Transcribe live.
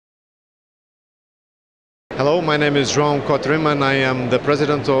Hello, my name is João Cotrim and I am the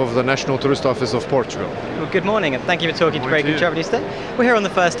President of the National Tourist Office of Portugal. Well, good morning and thank you for talking to Breaking Travel News today. We're here on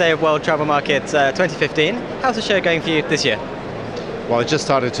the first day of World Travel Market 2015. How's the show going for you this year? Well, it just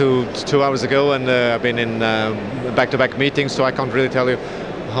started two hours ago and I've been in back-to-back meetings, so I can't really tell you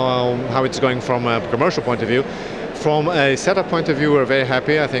how it's going from a commercial point of view. From a setup point of view, we're very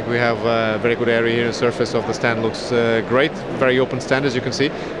happy. I think we have a very good area here. The surface of the stand looks great. Very open stand, as you can see,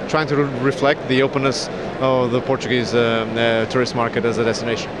 trying to reflect the openness of the Portuguese tourist market as a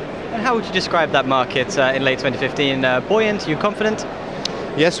destination. And how would you describe that market in late 2015? Buoyant? Are you confident?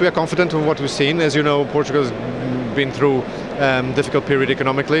 Yes, we are confident of what we've seen. As you know, Portugal has been through a difficult period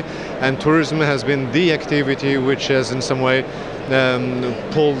economically, and tourism has been the activity which has in some way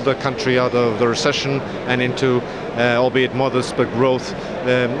pulled the country out of the recession and into, albeit modest, but growth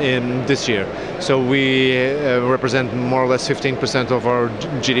in this year. So we represent more or less 15% of our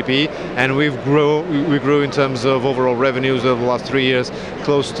GDP, and we grew in terms of overall revenues over the last 3 years,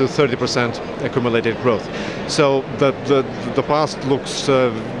 close to 30% accumulated growth. So the past looks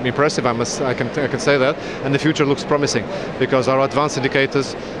impressive, I can say that, and the future looks promising because our advanced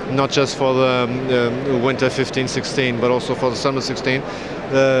indicators, not just for the winter 15-16, but also for the summer 16,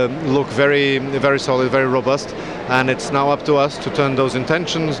 look very, very solid, very robust, and it's now up to us to turn those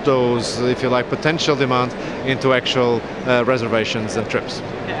intentions, those, if you like, potential demand into actual reservations and trips.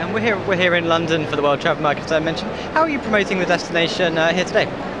 Yeah, and we're here in London for the World Travel Market, as I mentioned. How are you promoting the destination here today?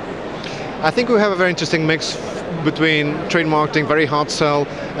 I think we have a very interesting mix between trade marketing, very hard sell,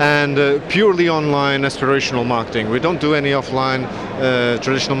 and purely online aspirational marketing. We don't do any offline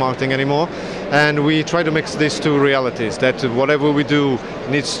traditional marketing anymore, and we try to mix these two realities, that whatever we do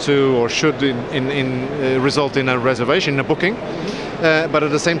needs to or should result in a reservation, a booking, but at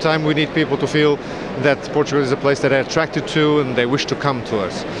the same time we need people to feel that Portugal is a place that they're attracted to and they wish to come to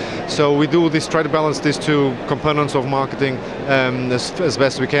us. So we do this, try to balance these two components of marketing as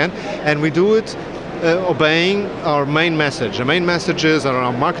best we can, and we do it obeying our main message. The main message is, and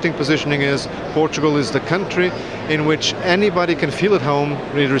our marketing positioning is, Portugal is the country in which anybody can feel at home,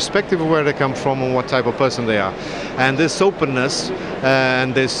 irrespective of where they come from and what type of person they are. And this openness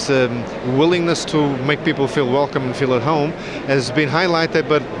and this willingness to make people feel welcome and feel at home has been highlighted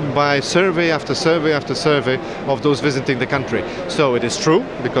by survey after survey after survey of those visiting the country. So it is true,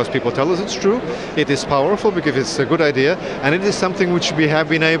 because people tell us it's true. It is powerful because it's a good idea, and it is something which we have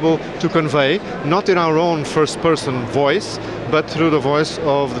been able to convey, not in our own first-person voice, but through the voice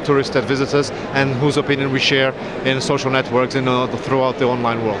of the tourists that visit us and whose opinion we share in social networks and throughout the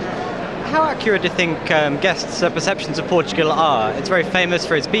online world. How accurate do you think guests' perceptions of Portugal are? It's very famous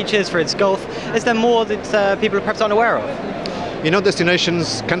for its beaches, for its golf. Is there more that people perhaps aren't aware of? You know,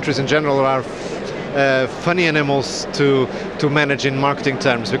 destinations, countries in general, are funny animals to manage in marketing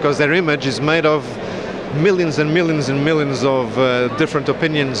terms, because their image is made of millions and millions and millions of different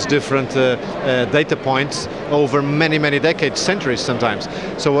opinions, different data points over many, many decades, centuries sometimes.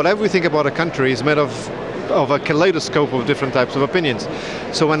 So whatever we think about a country is made of a kaleidoscope of different types of opinions.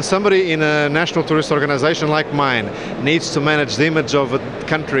 So when somebody in a national tourist organization like mine needs to manage the image of a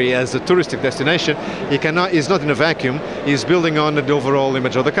country as a touristic destination, he's not in a vacuum, he's building on the overall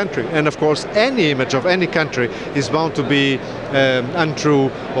image of the country. And of course, any image of any country is bound to be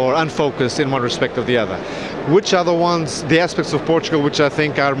untrue or unfocused in one respect or the other. Which are the aspects of Portugal which I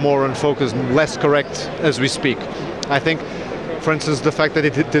think are more unfocused, less correct as we speak? I think, for instance, the fact that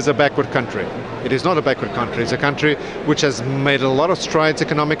it is a backward country. It is not a backward country. It's a country which has made a lot of strides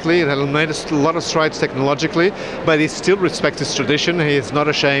economically, it has made a lot of strides technologically, but it still respects its tradition. He is not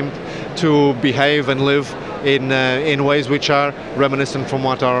ashamed to behave and live in ways which are reminiscent from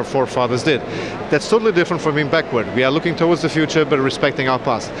what our forefathers did. That's totally different from being backward. We are looking towards the future but respecting our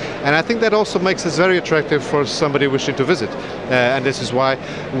past. And I think that also makes us very attractive for somebody wishing to visit. And this is why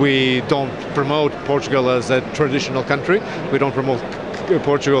we don't promote Portugal as a traditional country. We don't promote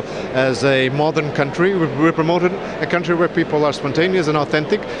Portugal as a modern country. We promoted a country where people are spontaneous and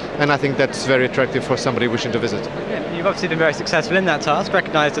authentic, and I think that's very attractive for somebody wishing to visit. Yeah, you've obviously been very successful in that task,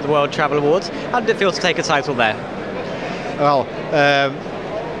 recognised at the World Travel Awards. How did it feel to take a title there? Well,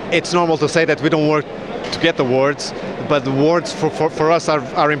 it's normal to say that we don't work to get awards, but the awards for us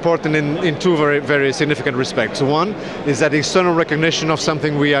are important in two very, very significant respects. One is that external recognition of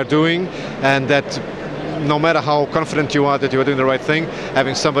something we are doing, and that no matter how confident you are that you are doing the right thing,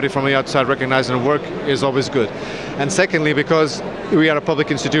 having somebody from the outside recognizing the work is always good. And secondly, because we are a public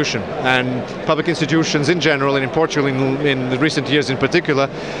institution, and public institutions in general, and in Portugal in the recent years in particular,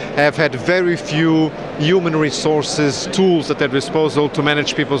 have had very few human resources, tools at their disposal to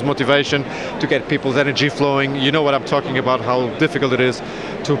manage people's motivation, to get people's energy flowing. You know what I'm talking about, how difficult it is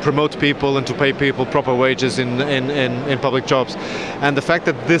to promote people and to pay people proper wages in public jobs. And the fact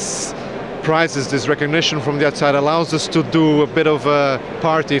that this prizes, this recognition from the outside, allows us to do a bit of a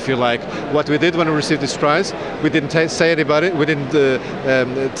party, if you like. What we did when we received this prize, we didn't say anybody, we didn't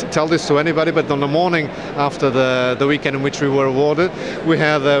tell this to anybody, but on the morning after the weekend in which we were awarded, we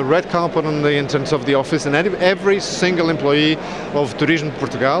had a red carpet on the entrance of the office, and every single employee of Turismo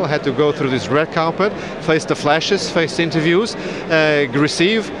Portugal had to go through this red carpet, face the flashes, face interviews,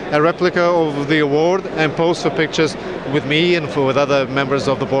 receive a replica of the award, and pose for pictures with me and with other members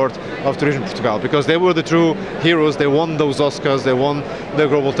of the board of Turismo Portugal, because they were the true heroes. They won those Oscars, they won the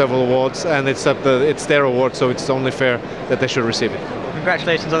Global Travel Awards, and it's their award, so it's only fair that they should receive it.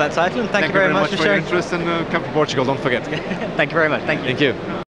 Congratulations on that title, and thank you very much for your interest, and come to Portugal, don't forget. Thank you very much. Thank you. Thank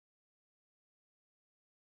you.